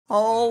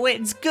Oh,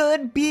 it's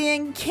good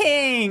being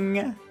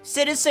king.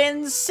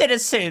 Citizens,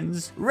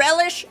 citizens,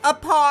 relish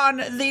upon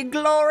the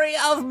glory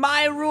of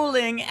my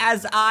ruling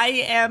as I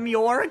am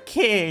your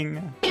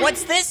king.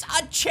 What's this?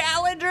 A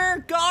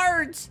challenger?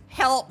 Guards,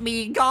 help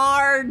me,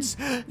 guards.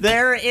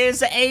 There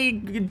is a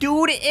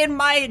dude in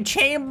my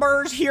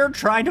chambers here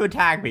trying to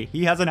attack me.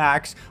 He has an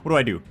axe.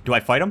 What do? Do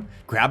I fight him?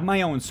 Grab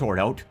my own sword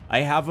out.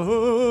 I have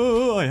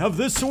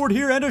this sword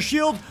here and a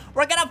shield.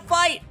 We're gonna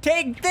fight.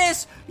 Take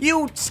this,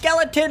 you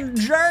skeleton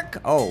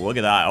jerk. Oh, look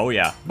at that. Oh,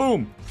 yeah.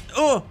 Boom.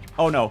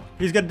 Oh no,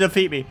 he's gonna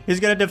defeat me. He's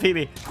gonna defeat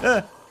me.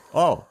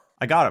 Oh,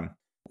 I got him.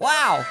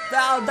 Wow,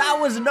 that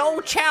was no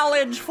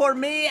challenge for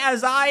me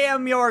as I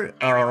am your...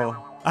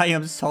 Oh, I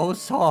am so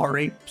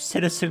sorry,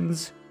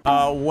 citizens.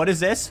 What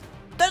is this?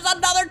 There's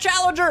another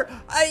challenger,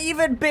 an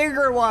even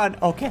bigger one.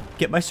 Okay,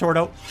 get my sword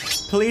out.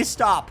 Please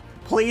stop.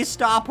 Please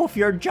stop with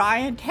your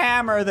giant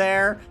hammer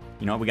there.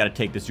 You know what, we gotta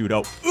take this dude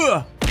out.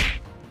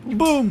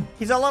 Boom.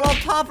 He's a little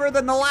tougher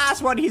than the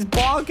last one. He's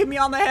bonking me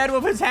on the head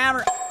with his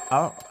hammer.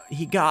 Oh,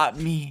 he got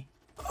me.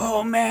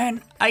 Oh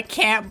man, I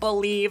can't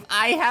believe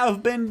I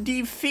have been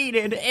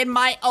defeated in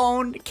my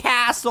own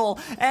castle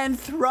and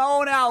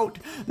thrown out.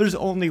 There's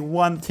only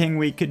one thing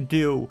we could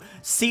do.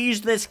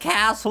 Siege this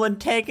castle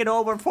and take it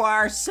over for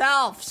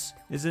ourselves.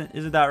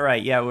 Isn't that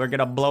right? Yeah, we're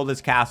gonna blow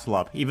this castle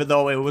up, even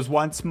though it was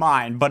once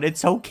mine, but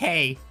it's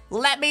okay.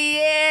 Let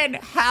me in!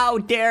 How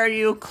dare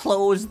you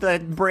close the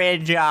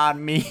bridge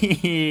on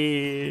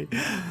me?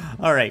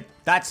 All right,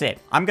 that's it.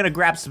 I'm gonna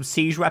grab some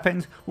siege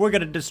weapons. We're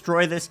gonna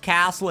destroy this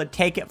castle and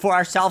take it for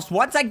ourselves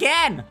once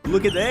again.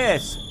 Look at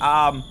this.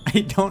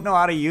 I don't know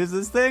how to use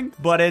this thing,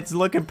 but it's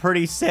looking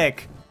pretty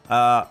sick.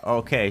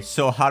 Okay,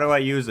 so how do I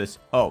use this?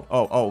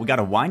 Oh, we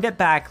gotta wind it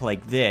back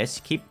like this.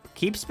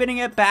 Keep spinning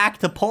it back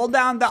to pull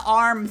down the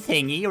arm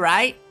thingy,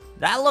 right?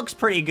 That looks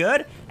pretty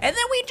good. And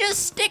then we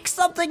just stick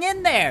something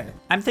in there.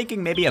 I'm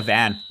thinking maybe a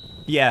van.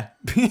 Yeah.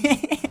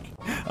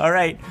 All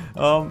right.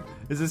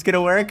 Is this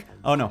gonna work?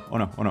 Oh no.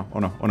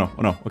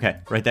 Okay,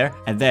 right there.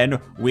 And then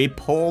we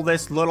pull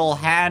this little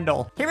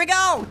handle. Here we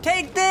go.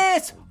 Take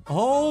this.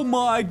 Oh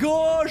my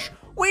gosh.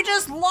 We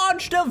just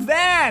launched a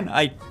van.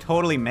 I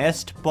totally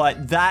missed,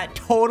 but that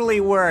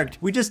totally worked.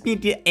 We just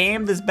need to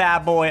aim this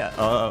bad boy.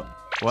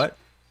 What?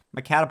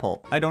 My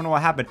catapult. I don't know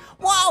what happened.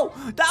 Whoa!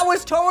 That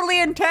was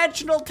totally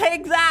intentional.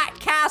 Take that,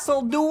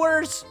 castle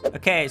doers.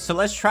 Okay, so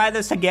let's try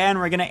this again.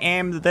 We're gonna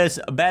aim this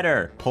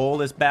better. Pull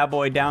this bad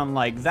boy down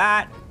like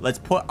that. Let's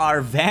put our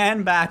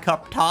van back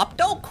up top.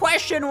 Don't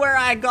question where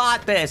I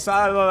got this.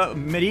 I'm a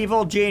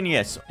medieval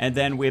genius. And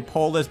then we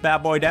pull this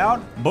bad boy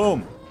down.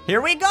 Boom. Here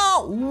we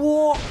go.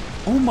 Whoa.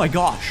 Oh my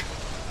gosh.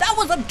 That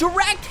was a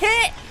direct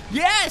hit.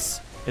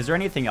 Yes. Is there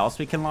anything else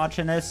we can launch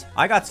in this?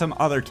 I got some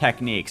other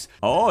techniques.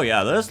 Oh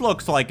yeah, this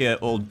looks like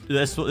it'll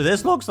do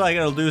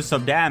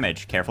some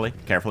damage. Carefully.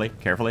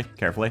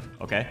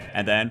 Okay,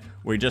 and then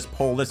we just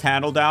pull this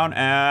handle down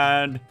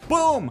and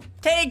boom!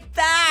 Take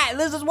that!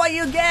 This is what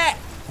you get!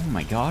 Oh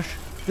my gosh,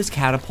 this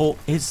catapult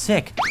is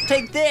sick.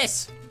 Take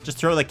this! Just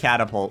throw the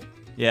catapult.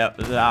 Yeah,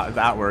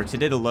 that works. It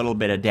did a little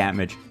bit of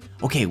damage.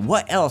 Okay,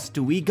 what else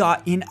do we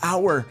got in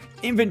our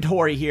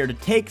inventory here to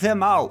take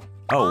them out?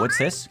 Oh, what's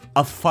this?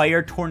 A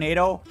fire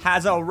tornado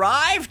has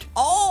arrived?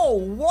 Oh,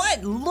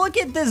 what? Look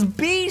at this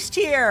beast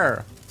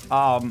here.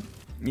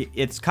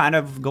 It's kind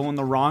of going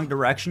the wrong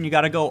direction. You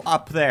gotta go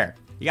up there.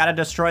 You gotta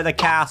destroy the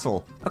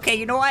castle. Okay,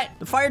 you know what?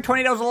 The fire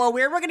tornado's a little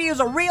weird. We're gonna use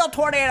a real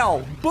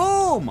tornado.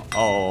 Boom!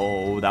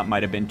 Oh, that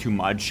might have been too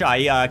much.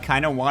 I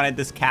kind of wanted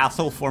this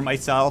castle for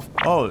myself.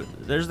 Oh,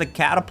 there's the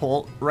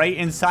catapult right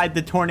inside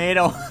the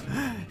tornado.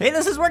 Hey,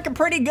 this is working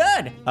pretty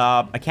good.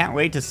 I can't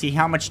wait to see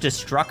how much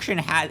destruction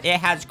it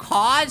has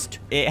caused.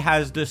 It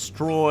has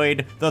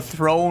destroyed the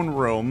throne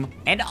room.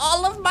 And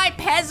all of my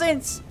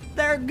peasants,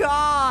 they're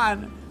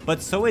gone.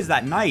 But so is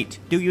that knight.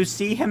 Do you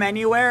see him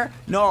anywhere?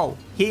 No,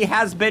 he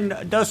has been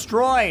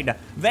destroyed,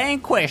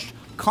 vanquished,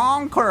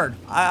 conquered.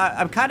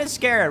 I'm kind of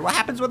scared. What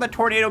happens when the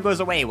tornado goes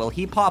away? Will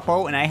he pop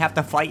out and I have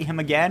to fight him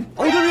again?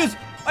 Oh, there he is.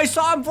 I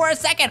saw him for a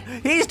second.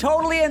 He's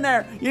totally in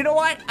there. You know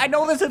what? I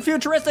know this is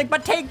futuristic,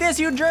 but take this,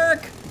 you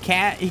jerk.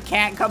 He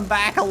can't come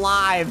back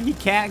alive. He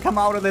can't come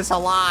out of this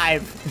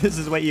alive. This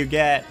is what you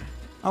get.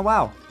 Oh,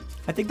 wow.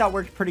 I think that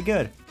worked pretty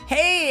good.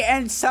 Hey,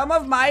 and some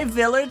of my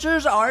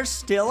villagers are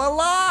still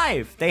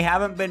alive. They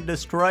haven't been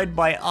destroyed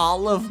by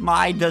all of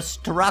my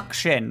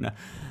destruction.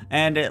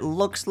 And it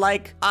looks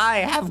like I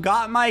have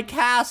got my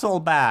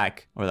castle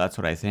back. Or that's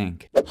what I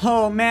think.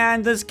 Oh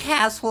man, this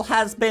castle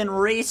has been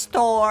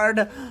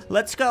restored.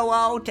 Let's go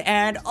out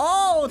and,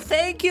 oh,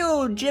 thank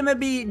you,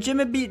 Jimmy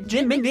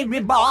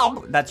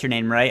Bob. That's your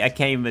name, right? I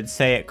can't even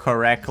say it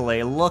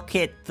correctly. Look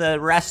at the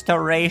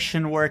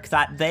restoration work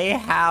that they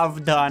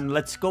have done.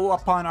 Let's go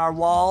up on our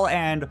wall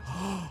and...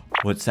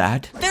 What's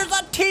that? There's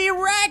a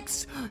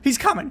T-Rex! He's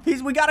coming.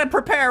 We gotta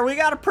prepare.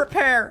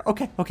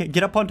 Okay,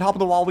 get up on top of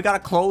the wall. We gotta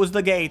close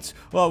the gates.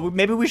 Well,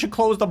 maybe we should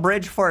close the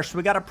bridge first.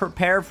 We gotta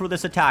prepare for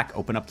this attack.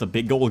 Open up the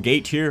big old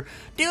gate here.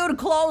 Dude,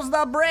 close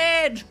the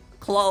bridge!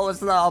 Close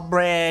the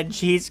bridge.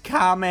 He's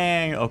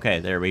coming. Okay,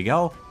 there we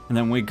go. And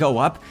then we go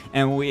up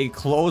and we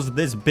close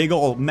this big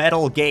old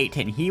metal gate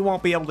and he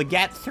won't be able to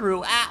get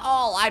through at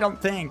all, I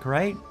don't think,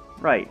 right?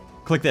 Right.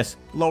 Click this.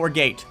 Lower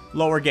gate.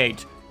 Lower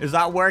gate. Is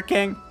that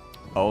working?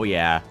 Oh,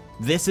 yeah.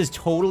 This is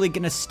totally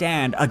gonna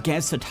stand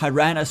against the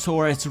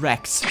Tyrannosaurus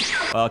Rex.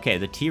 Okay,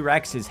 the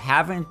T-Rex is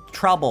having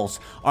troubles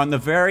on the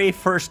very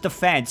first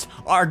defense.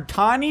 Our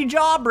tiny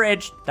jaw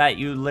bridge that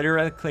you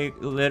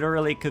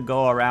literally could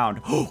go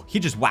around. Oh, he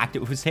just whacked it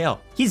with his tail.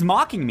 He's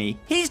mocking me.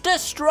 He's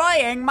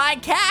destroying my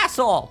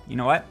castle. You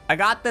know what? I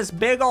got this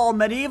big old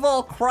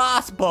medieval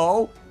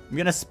crossbow. I'm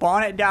gonna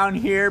spawn it down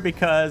here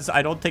because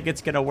I don't think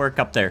it's gonna work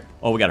up there.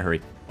 Oh, we gotta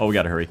hurry. Oh, we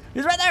gotta hurry.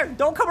 He's right there.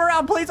 Don't come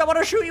around, please. I want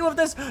to shoot you with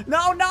this.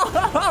 No, no.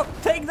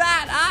 Take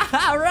that.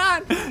 Ah,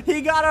 run.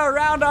 He got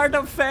around our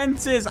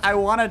defenses. I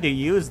wanted to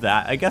use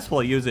that. I guess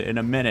we'll use it in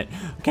a minute.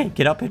 Okay,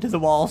 get up into the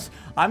walls.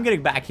 I'm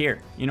getting back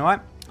here. You know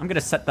what? I'm going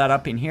to set that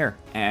up in here,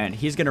 and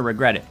he's going to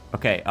regret it.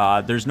 Okay,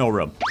 there's no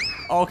room.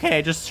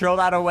 Okay, just throw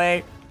that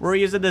away. We're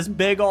using this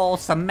big old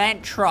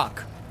cement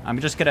truck.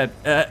 I'm just gonna,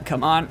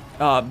 come on,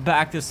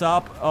 back this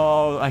up.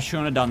 Oh, I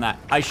shouldn't have done that.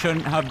 I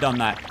shouldn't have done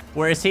that.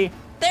 Where is he?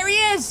 There he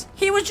is!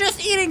 He was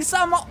just eating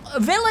some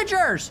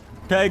villagers!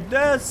 Take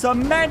this,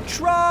 cement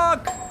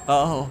truck!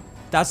 Oh,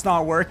 that's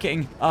not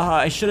working.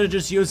 I should have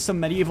just used some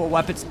medieval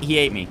weapons. He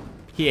ate me.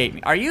 He ate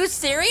me. Are you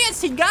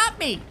serious? He got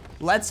me!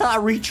 Let's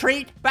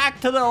retreat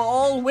back to the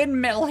old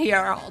windmill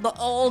here. The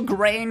old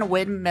grain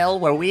windmill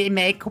where we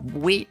make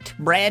wheat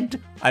bread.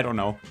 I don't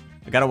know.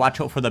 I gotta watch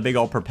out for the big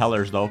old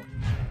propellers though.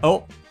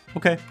 Oh,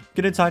 okay.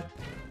 Get inside.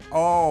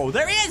 Oh,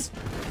 there he is!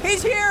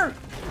 He's here!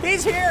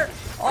 He's here!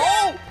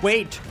 Oh,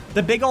 wait.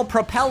 The big old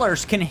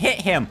propellers can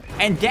hit him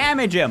and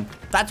damage him.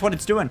 That's what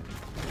it's doing.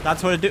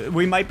 That's what it do.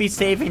 We might be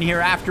saving here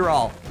after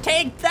all.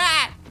 Take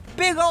that!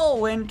 Big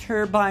old wind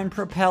turbine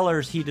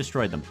propellers. He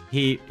destroyed them.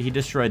 He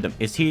destroyed them.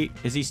 Is he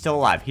still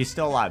alive? He's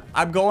still alive.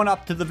 I'm going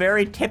up to the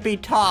very tippy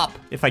top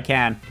if I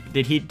can.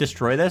 Did he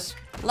destroy this?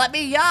 Let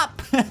me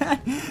up.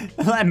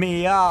 Let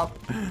me up.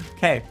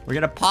 Okay, we're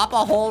gonna pop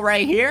a hole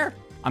right here.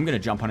 I'm gonna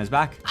jump on his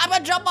back. I'm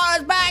gonna jump on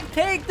his back.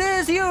 Take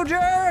this, you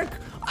jerk.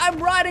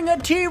 I'm riding a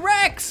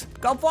T-Rex.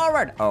 Go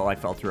forward. Oh, I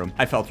fell through him.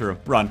 I fell through him.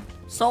 Run.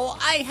 So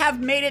I have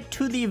made it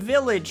to the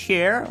village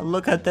here.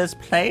 Look at this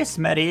place,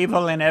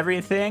 medieval and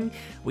everything.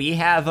 We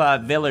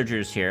have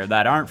villagers here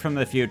that aren't from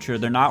the future.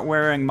 They're not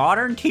wearing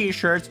modern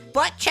t-shirts,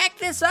 but check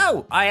this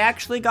out. I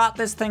actually got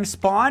this thing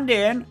spawned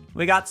in.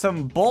 We got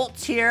some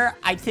bolts here.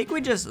 I think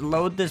we just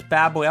load this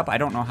bad boy up. I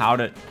don't know how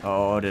to,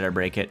 oh, did I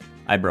break it?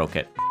 I broke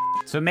it.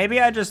 So maybe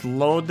I just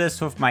load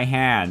this with my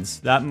hands.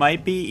 That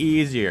might be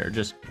easier.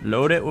 Just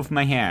load it with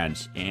my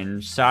hands.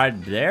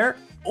 Inside there.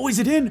 Oh, is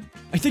it in?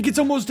 I think it's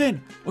almost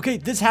in. Okay,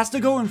 this has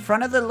to go in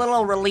front of the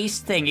little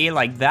release thingy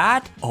like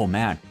that. Oh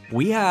man,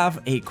 we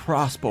have a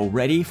crossbow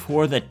ready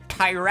for the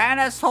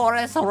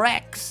Tyrannosaurus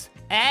Rex.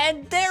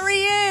 And there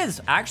he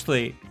is.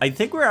 Actually, I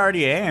think we're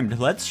already aimed.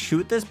 Let's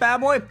shoot this bad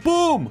boy.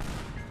 Boom.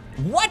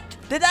 What?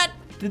 Did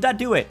that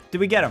do it?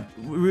 Did we get him?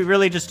 We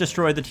really just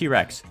destroyed the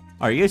T-Rex.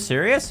 Are you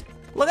serious?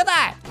 Look at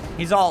that.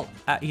 He's all,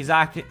 he's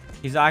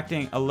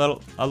acting a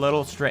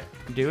little straight.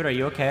 Dude, are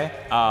you okay?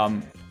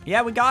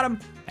 Yeah, we got him.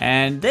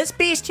 And this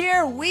beast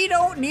here, we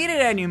don't need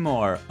it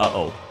anymore.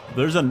 Uh-oh,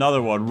 there's another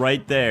one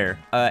right there.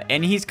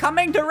 And he's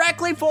coming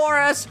directly for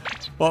us.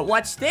 But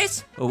what's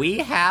this? We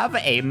have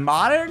a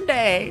modern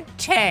day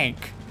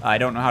tank. I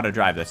don't know how to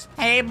drive this.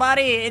 Hey,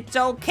 buddy, it's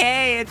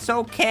okay, it's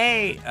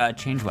okay.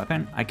 Change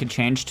weapon? I could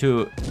change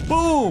to,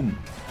 boom.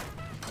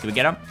 Did we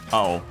get him?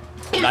 Uh-oh.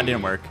 That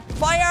didn't work.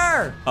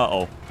 Fire!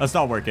 Uh-oh, that's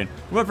not working.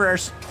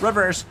 Reverse,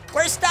 reverse.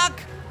 We're stuck.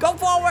 Go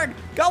forward,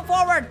 go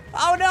forward.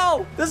 Oh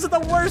no, this is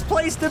the worst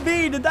place to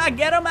be. Did that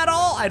get him at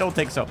all? I don't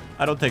think so.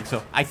 I don't think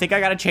so. I think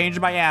I gotta change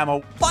my ammo.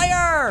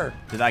 Fire!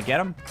 Did that get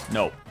him?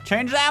 No.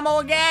 Change the ammo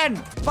again.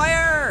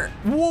 Fire!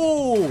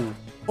 Whoa.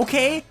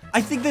 Okay,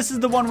 I think this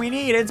is the one we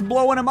need. It's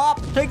blowing him up.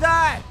 Take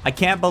that. I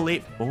can't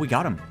believe, oh, we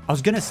got him. I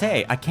was gonna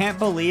say, I can't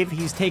believe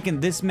he's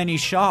taken this many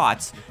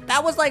shots.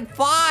 That was like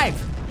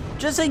 5.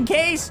 Just in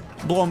case.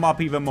 Blow him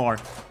up even more.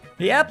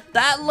 Yep,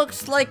 that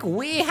looks like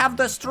we have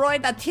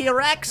destroyed the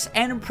T-Rex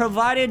and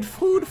provided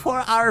food for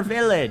our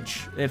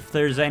village. If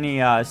there's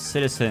any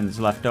citizens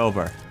left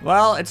over.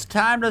 Well, it's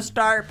time to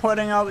start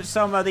putting out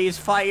some of these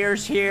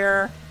fires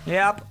here.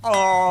 Yep.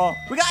 Oh,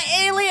 we got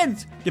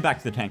aliens. Get back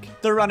to the tank.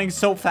 They're running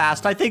so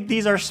fast. I think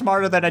these are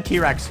smarter than a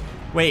T-Rex.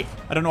 Wait,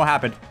 I don't know what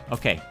happened.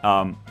 Okay,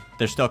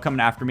 they're still coming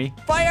after me.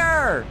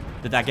 Fire!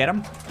 Did that get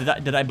him?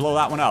 Did I blow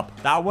that one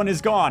up? That one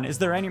is gone. Is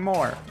there any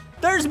more?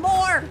 There's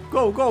more.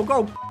 Go, go,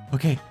 go.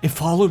 Okay, it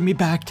followed me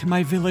back to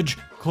my village.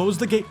 Close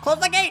the gate. Close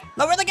the gate.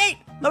 Lower the gate.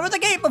 Lower the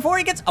gate before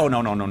he gets... Oh,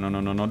 no, no, no, no, no,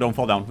 no, no. Don't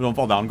fall down. Don't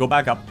fall down. Go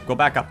back up. Go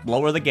back up.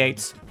 Lower the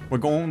gates. We're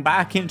going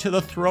back into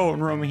the throne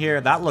room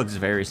here. That looks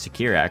very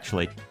secure,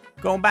 actually.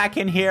 Going back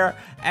in here.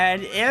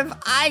 And if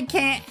I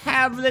can't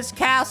have this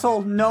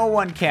castle, no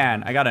one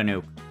can. I got a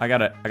nuke. I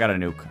got a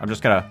nuke. I'm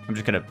just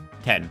gonna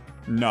 10,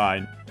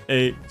 9,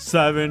 8,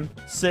 7,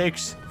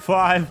 6,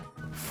 5,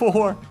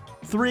 4,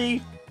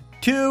 3,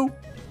 2,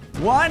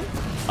 1.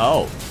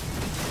 Oh.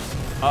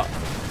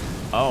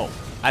 Oh.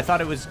 I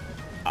thought it was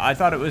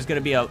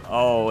gonna be a,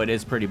 oh, it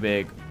is pretty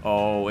big.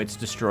 Oh, it's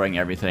destroying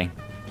everything.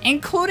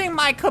 Including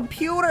my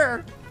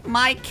computer,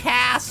 my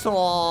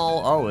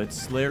castle. Oh,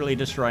 it's literally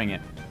destroying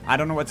it. I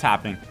don't know what's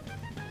happening.